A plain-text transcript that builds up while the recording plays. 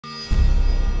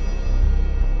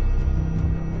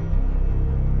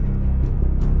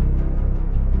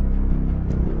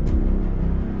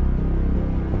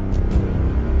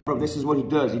this is what he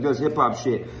does. He does hip hop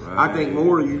shit. Right. I think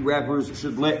more of you rappers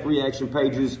should let reaction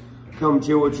pages come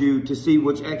chill with you to see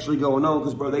what's actually going on.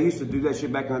 Because, bro, they used to do that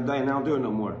shit back in the day, and they don't do it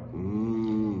no more.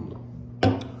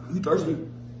 You thirsty?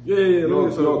 Yeah. You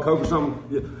want a Coke or something?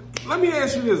 Yeah. Let me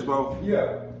ask you this, bro.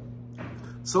 Yeah.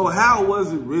 So how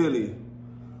was it really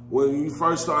when you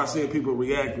first started seeing people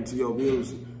reacting to your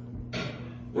music?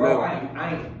 Bro,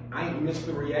 I ain't missed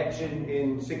the reaction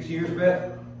in 6 years,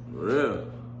 Beth. Really?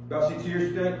 About 6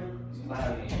 years today?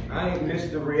 I ain't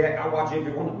missed the react. I watch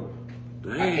every one of them.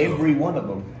 Damn. Every one of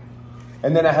them.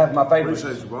 And then I have my favorites.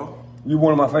 Appreciate you, bro. You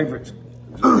one of my favorites.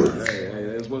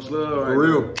 Hey, that's much love right For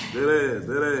real.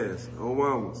 That ass. On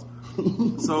mamas.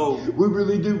 So we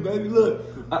really do, baby. Look,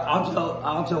 I'll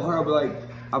tell her. I'll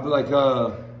be like,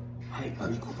 hey, are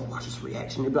you cool to watch this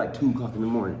reaction? It'll be like 2 o'clock in the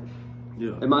morning.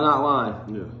 Yeah. Am I not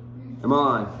lying? Yeah. Am I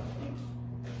lying?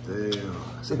 Damn.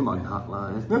 I said, am I not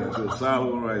lying? That's a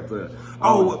solid one right there.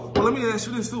 Oh, well, let me ask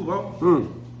you this too, bro.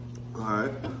 All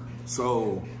right.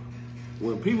 So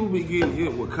when people be getting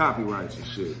hit with copyrights and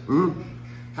shit,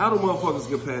 how do motherfuckers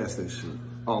get past that shit?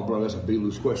 Oh, bro, that's a big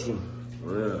loose question.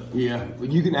 Yeah. Yeah.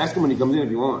 You can ask him when he comes in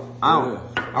if you want.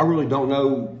 I really don't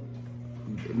know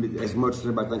as much as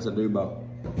everybody thinks I do about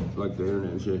like the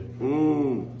internet and shit.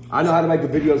 I know how to make the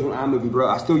videos on iMovie, bro.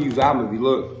 I still use iMovie.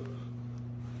 Look.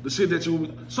 The shit that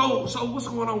you... So what's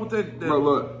going on with that? Bro,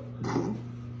 look.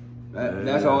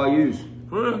 That's all I use.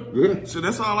 For real? Yeah. So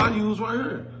that's all I use right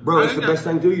here. Bro, it's the best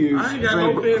thing to use. I ain't got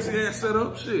no fancy ass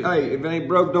setup shit. Hey, if it ain't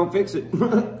broke, don't fix it. Hey,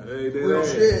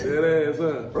 that ass,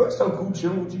 huh? Bro, it's so cool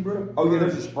chilling with you, bro. Oh, yeah,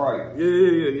 there's a Sprite.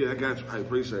 Yeah, I got you. I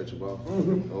appreciate you, bro.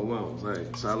 Oh, mama. Hey,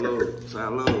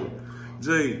 salud.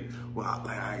 Jay, well,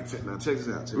 now check this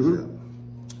out. I'm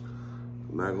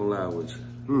not gonna lie with you.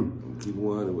 I'm keep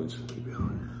 100 with you. Keep it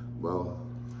 100. Bro,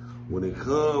 when it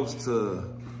comes to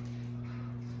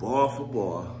bar for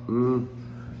bar, and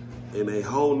they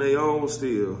hold their own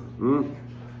still,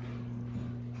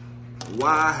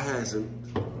 why hasn't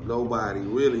nobody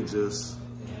really just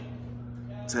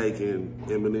taken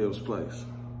Eminem's place?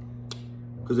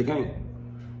 Because they can't.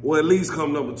 Well, at least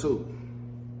come number 2.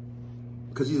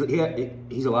 Because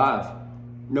he's alive.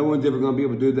 No one's ever going to be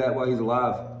able to do that while he's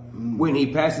alive. When he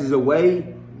passes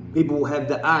away, people will have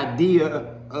the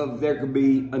idea of there could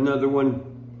be another one.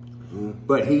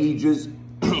 But he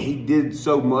did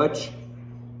so much,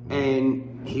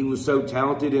 and he was so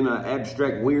talented in an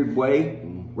abstract, weird way,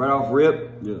 right off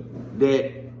rip,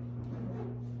 that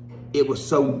it was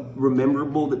so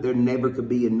memorable that there never could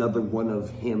be another one of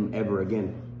him ever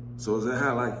again. So is that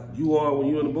how like you are when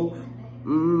you're in the booth?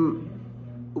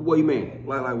 What do you mean?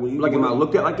 Like when you am I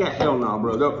looked at like that? Hell no,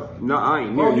 bro. No, I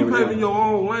ain't. Bro, you paving your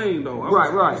own lane though. Right.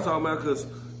 I'm just talking about because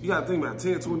you got to think about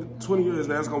 10, 20 years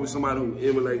now, it's going to be somebody who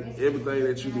emulate everything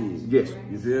that you did. Yes.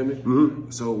 You feel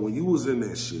me? So when you was in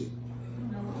that shit,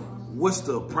 what's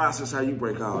the process how you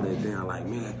break all that down? Like,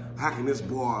 man, how can this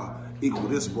bar equal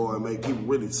this bar and make people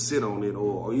really sit on it?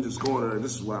 Or you just going there and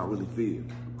this is what I really feel?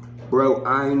 Bro,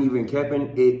 I ain't even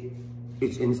capping.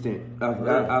 It's instant.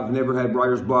 I've never had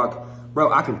writer's block.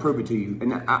 Bro, I can prove it to you.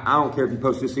 And I don't care if you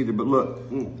post this either, but look,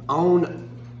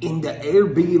 in the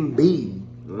Airbnb,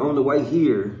 on the way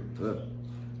here,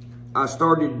 I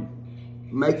started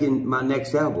making my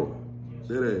next album.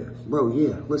 That ass. Bro,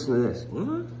 yeah, listen to this.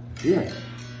 What? Yeah.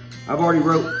 I've already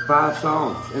wrote 5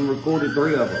 songs and recorded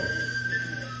 3 of them.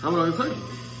 How long did it take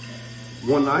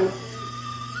you? One night.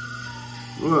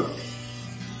 Look.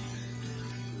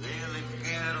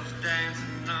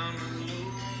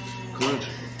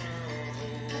 Country.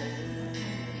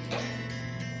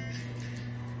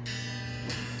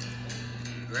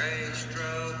 Gray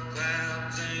stroke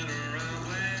clouds and a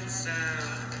rumbling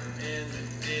sound in the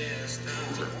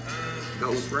distance.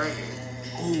 Ghost Rap.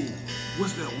 Oh,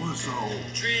 what's that one song?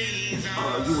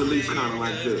 You released kind of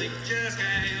like the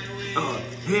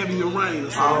Heavy Rain.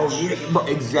 Oh, yeah, bro,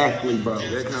 exactly, bro.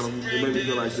 That kind of, it made me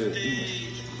feel like that.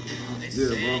 Yeah,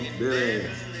 bro, that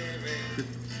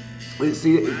ass.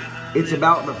 See, it's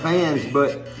about the fans,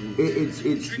 but it's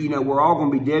you know, we're all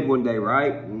gonna be dead one day,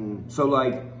 right? So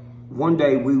like, one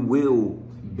day we will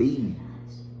be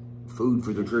food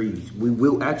for the trees. We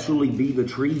will actually be the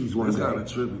trees one day. That's kind of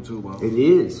trippy too, bro. It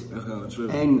is. That's kind of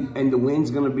trippy. And the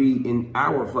wind's gonna be in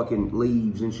our fucking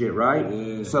leaves and shit, right?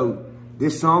 Yeah. So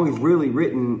this song is really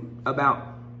written about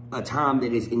a time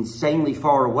that is insanely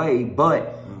far away,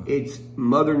 but it's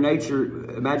Mother Nature.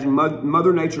 Imagine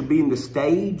Mother Nature being the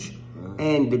stage,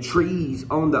 and the trees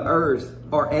on the earth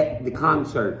are at the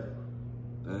concert.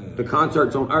 Damn. The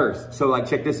concert's on Earth. So like,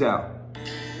 check this out.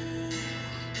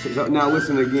 So now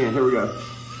listen again. Here we go.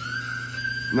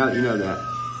 Now that you know that.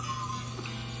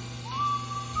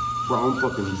 Bro, I'm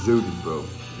fucking zooted, bro.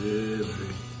 Yeah,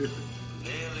 man.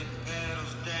 Lily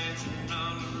petals dancing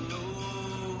on the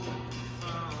loop.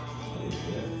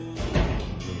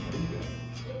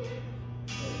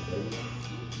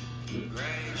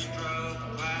 Gray struck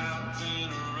clouds in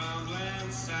a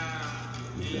rumbling sound.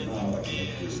 In the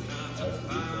distance, a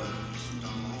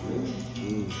thunderstorm.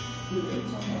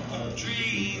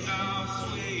 Trees all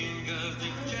swaying 'cause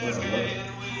they just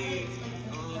can't wait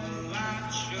for the light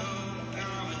show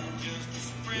coming just to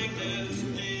spring the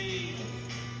stage.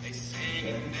 They sing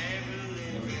in every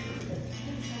lyric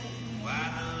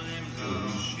while the limbs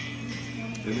all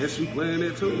shake. And is she playing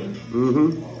that too?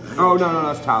 Mm-hmm. Oh, no,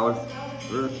 that's Tyler.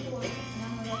 Yeah.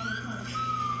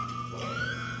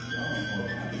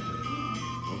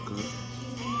 Okay.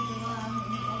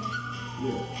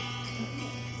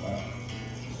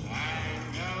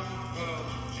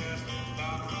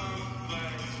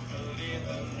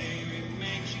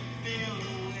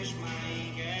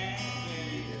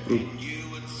 You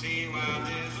would see why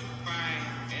there's a fire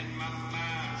in my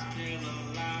mind, still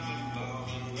alive and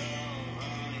blowing down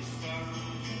honeysuckle.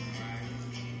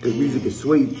 His music is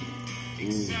sweet.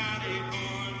 Excited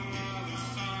for another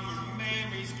summer,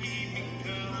 memories keep me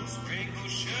covered, sprinkle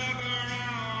sugar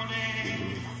on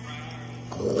it.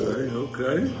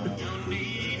 Okay. No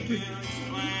need to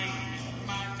explain, it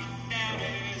might be down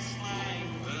to slang,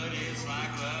 but it's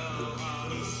like love,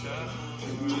 honeysuckles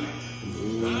and rain.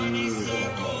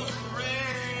 Honeysuckles and rain.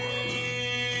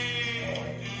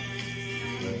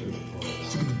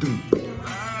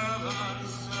 Love,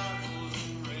 honeysuckles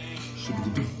and rain.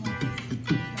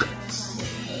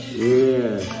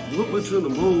 Yeah. What puts you in the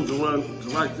mood to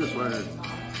write this right here?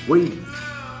 Weed.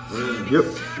 Yeah. Yep.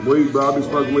 Weed, bro. I be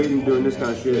smoking weed and doing this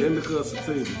kind of shit. Indica,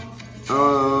 sativa.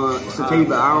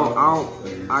 Sativa.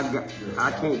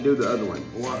 I can't do the other one.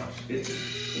 Why?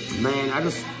 Man,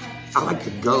 I like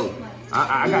to go.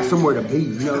 I got somewhere to be,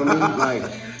 you know what I mean? Like,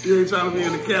 You ain't trying to be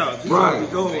in the couch. You Right.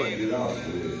 trying to be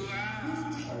going.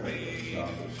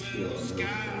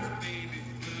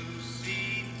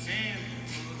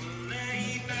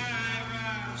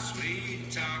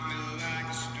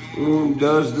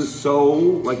 does the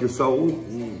soul, like your soul?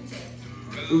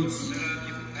 Oops.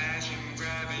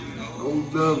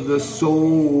 Of the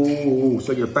soul.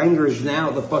 So your finger is now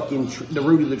the fucking the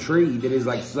root of the tree that is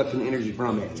like sucking energy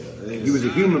from it. You was a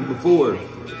human before.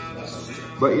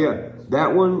 But yeah,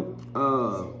 that one,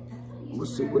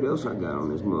 let's see what else I got on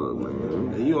this mug,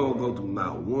 man. And you don't go through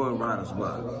not one writer's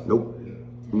block. Nope.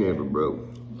 Never, bro.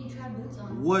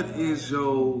 What is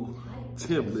your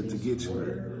template to get you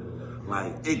there?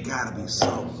 Like, it gotta be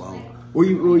something, bro. What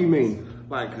do you mean?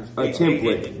 Like, A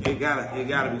template. It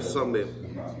gotta be something that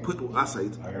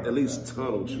at least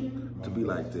tunneled you to be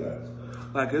like that.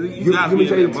 Like, you gotta be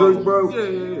tell you in the that truth, bro?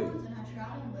 Yeah.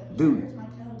 Dude,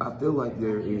 I feel like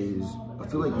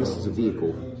this is a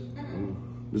vehicle.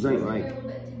 This ain't like,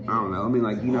 I don't know. I mean,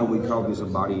 like, we call this a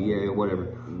body, yeah, whatever.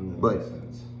 But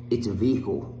it's a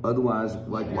vehicle. Otherwise,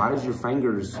 like, why does your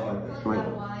fingers, like,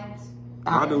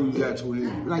 I know you got your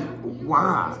head. like,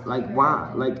 why? Like,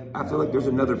 why? Like, I feel like there's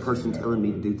another person telling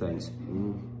me to do things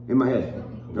in my head.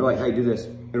 They're like, hey, do this.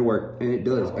 It'll work. And it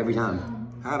does every time.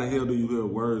 How the hell do you hear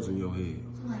words in your head?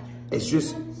 It's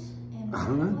just, I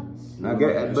don't know. I get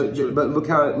it, but look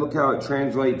how it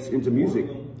translates into music.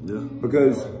 Yeah.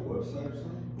 Because,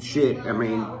 shit, I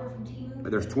mean,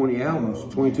 there's 20 albums,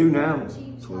 22 now.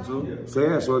 22? So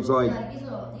yeah, so it's like,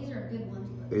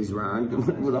 is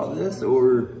Ryan with all this,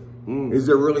 or is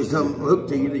there really some hook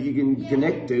to you that you can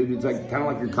connect to? That's like kind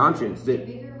of like your conscience that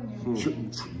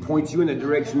points you in the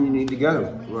direction you need to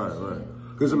go. Right.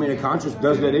 Because I mean, a conscience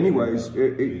does that anyways.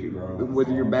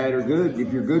 Whether you're bad or good.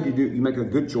 If you're good, you make a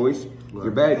good choice. If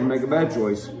you're bad, you make a bad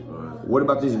choice. What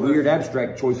about these weird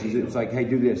abstract choices? It's like, hey,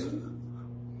 do this.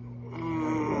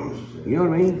 You know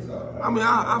what I mean? I mean,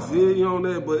 I feel you on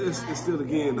that, but it's still,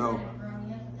 again, though,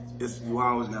 you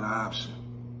always got an option.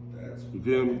 You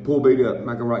feel me? Pull beat up.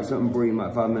 I can write something for you in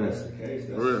about 5 minutes.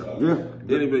 For real?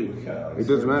 Yeah. Any beat. It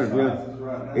doesn't matter.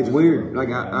 Yeah. It's weird. Like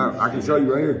I can show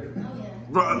you right here.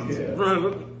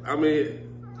 Bro, I mean,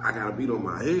 I got a beat on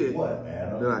my head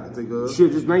that I can think of.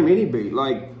 Shit, just name any beat.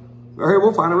 Like, here,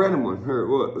 we'll find a random one. Here,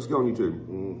 what? Let's go on YouTube.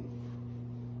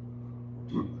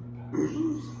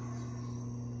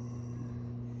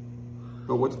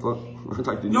 Oh, what the fuck? I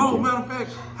typed in Yo, YouTube. matter of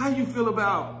fact, how you feel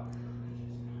about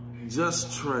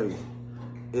Just Trey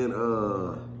and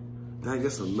dang,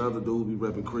 it's another dude be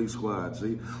repping Creeksquad,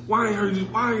 see? Why ain't heard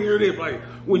that? Like,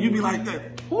 when you be like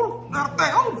that, hold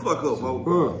the fuck up,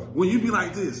 bro. When you be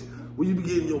like this, when you be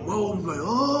getting your mode, you be like,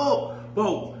 oh,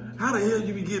 bro, How the hell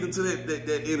you be getting into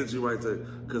that energy right there?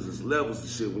 Because it's levels of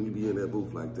shit when you be in that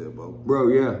booth like that, bro. Bro,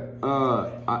 yeah.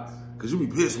 Cause you be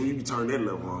pissed when you be turning that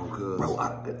level on, cuz. Bro,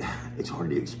 it's hard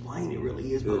to explain. It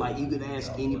really is. But like, you could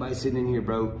ask anybody sitting in here,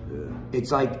 bro. Yeah.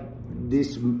 It's like this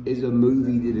is a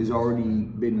movie that has already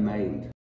been made.